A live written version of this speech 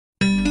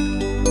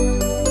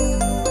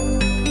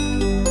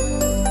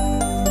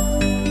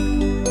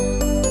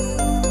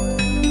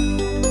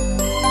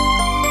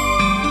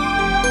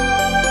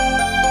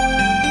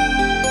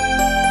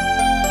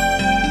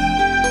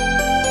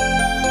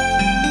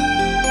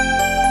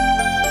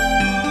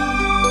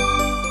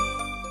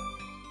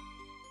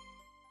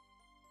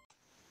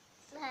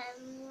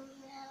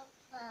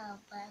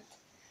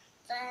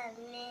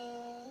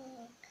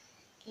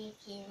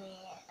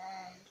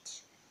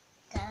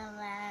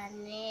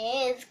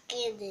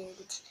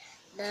kittens.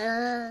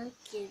 The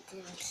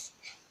kittens.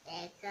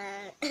 They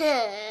come.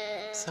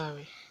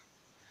 Sorry.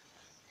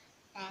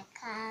 They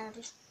come.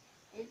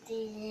 It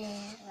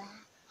is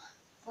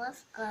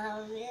what's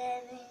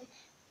going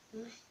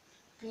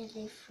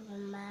beautiful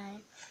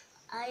mind.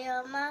 I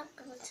am a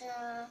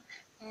culture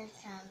and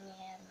tell me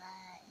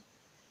alive.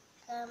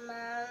 Come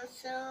on,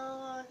 so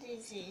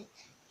dizzy.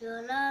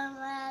 You know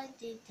I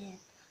didn't.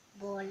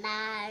 But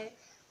I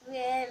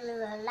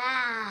will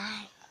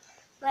lie.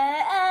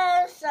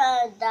 My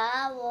answer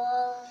that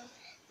one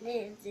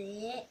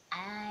dizzy.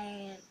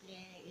 I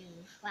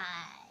will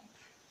find.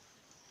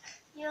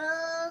 You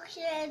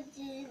can't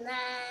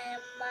deny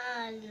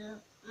my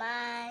love,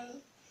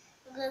 mine.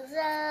 'Cause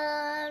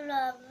I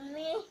love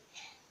me.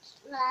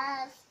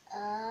 Last,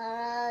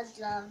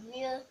 love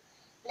you.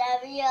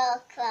 Love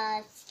your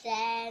class,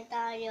 stand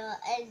on your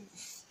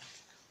ends.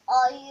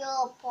 All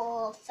your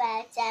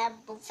perfect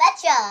and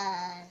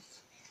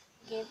perfections.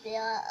 Give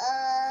your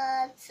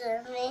earth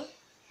to me.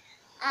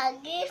 I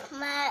give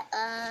my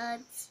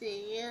earth to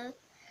you.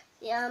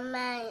 You're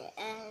mine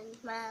and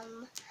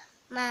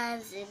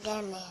mine's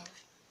again.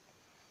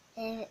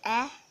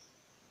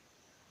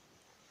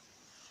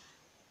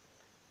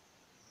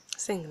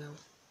 Sing now.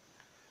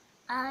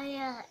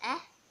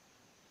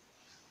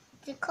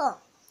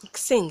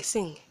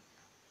 Sing.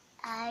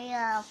 I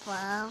am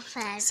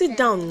perfect. Sit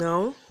down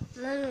now.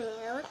 Mommy,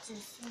 what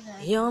is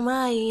that? You're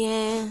my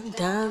end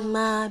and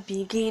my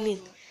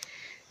beginning.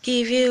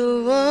 Give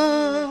you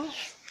all.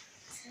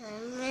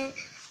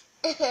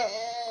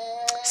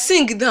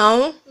 Sing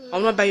down. I'll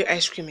not buy you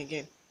ice cream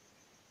again.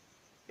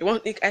 You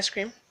want to eat ice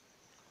cream?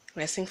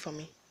 Let's sing for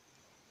me.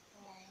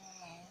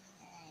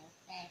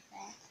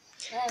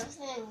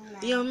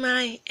 You're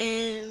my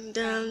end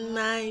and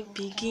my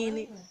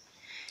beginning.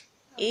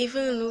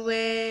 Even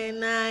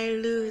when I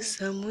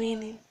lose, I'm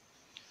winning.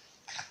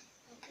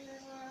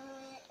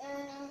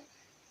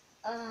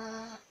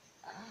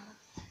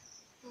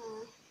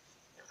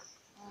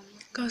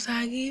 'Cause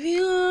I give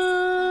you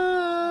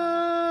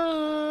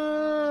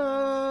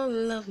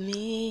all of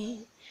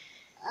me,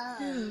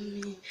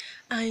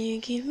 and you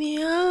give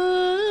me all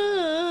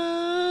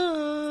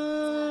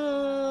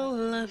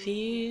of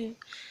you.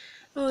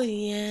 Oh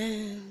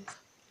yeah.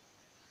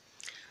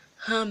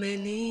 How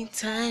many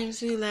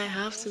times will I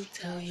have to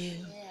tell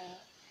you?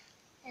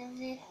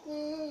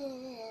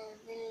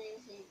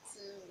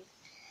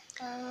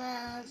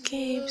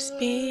 Keep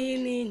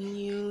spinning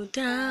you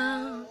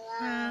down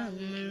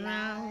and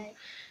around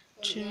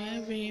through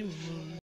every